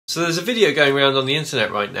So there's a video going around on the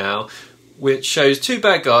internet right now which shows two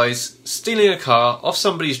bad guys stealing a car off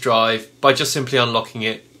somebody's drive by just simply unlocking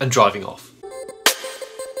it and driving off.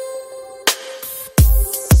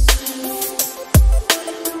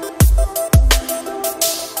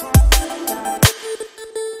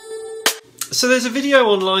 So there's a video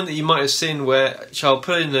online that you might have seen, which I'll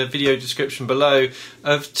put in the video description below,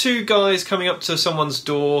 of two guys coming up to someone's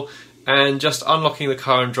door and just unlocking the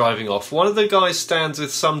car and driving off. One of the guys stands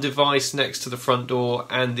with some device next to the front door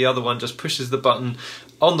and the other one just pushes the button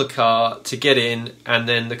on the car to get in, and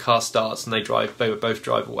then the car starts and they both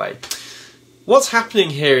drive away. What's happening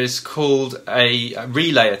here is called a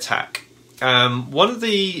relay attack. One of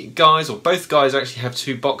the guys, or both guys, actually have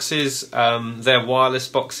two boxes. They're wireless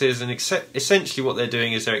boxes, and essentially what they're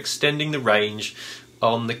doing is they're extending the range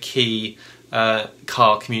on the key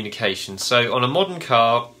car communication. So on a modern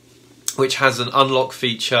car, which has an unlock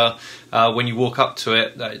feature, when you walk up to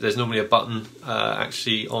it, there's normally a button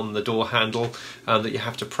actually on the door handle that you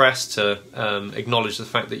have to press to acknowledge the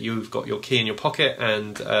fact that you've got your key in your pocket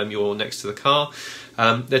and you're next to the car.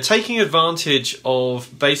 They're taking advantage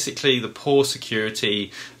of basically the poor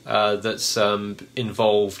security that's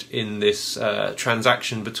involved in this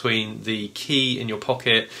transaction between the key in your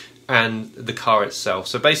pocket and the car itself.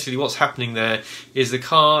 So basically what's happening there is the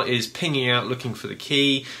car is pinging out looking for the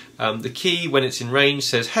key. The key, when it's in range,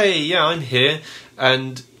 says, "Hey, yeah, I'm here,"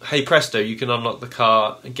 and hey presto, you can unlock the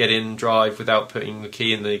car and get in and drive without putting the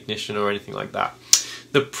key in the ignition or anything like that.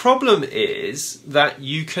 The problem is that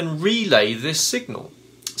you can relay this signal.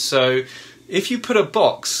 So if you put a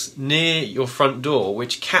box near your front door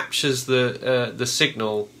which captures the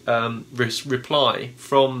signal reply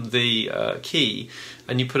from the key,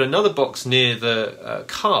 and you put another box near the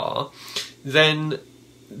car, then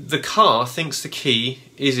the car thinks the key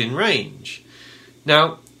is in range.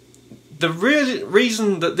 Now, the real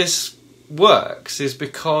reason that this works is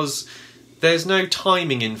because there's no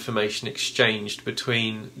timing information exchanged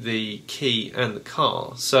between the key and the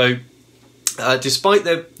car. So despite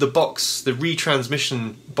the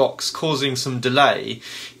retransmission box causing some delay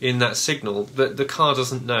in that signal, the car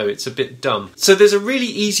doesn't know. It's a bit dumb. So there's a really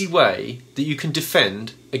easy way that you can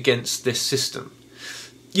defend against this system.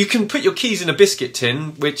 You can put your keys in a biscuit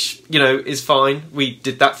tin, which, you know, is fine. We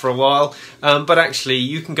did that for a while. But actually,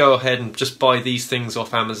 you can go ahead and just buy these things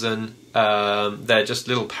off Amazon. They're just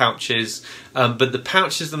little pouches. But the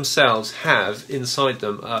pouches themselves have inside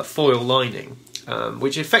them foil lining,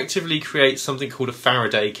 which effectively creates something called a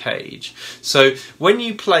Faraday cage. So when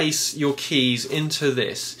you place your keys into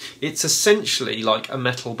this, it's essentially like a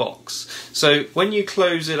metal box. So when you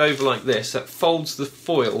close it over like this, that folds the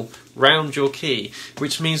foil round your key,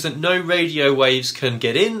 which means that no radio waves can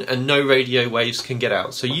get in and no radio waves can get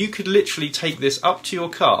out. So you could literally take this up to your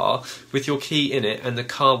car with your key in it and the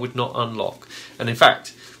car would not unlock. And in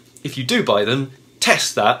fact, if you do buy them,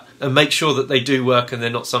 test that and make sure that they do work and they're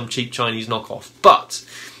not some cheap Chinese knockoff. But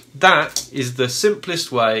that is the simplest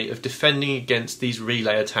way of defending against these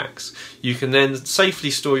relay attacks. You can then safely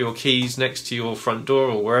store your keys next to your front door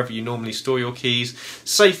or wherever you normally store your keys,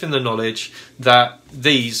 safe in the knowledge that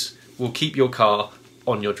these will keep your car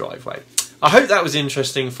on your driveway. I hope that was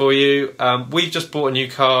interesting for you. We've just bought a new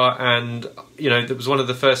car, and you know, that was one of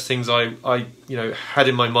the first things I had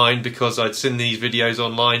in my mind because I'd seen these videos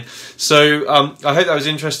online. So I hope that was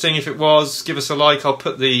interesting. If it was, give us a like. I'll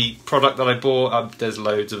put the product that I bought. There's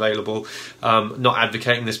loads available. Not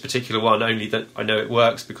advocating this particular one, only that I know it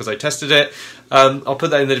works because I tested it. I'll put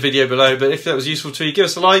that in the video below. But if that was useful to you, give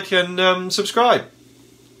us a like and subscribe.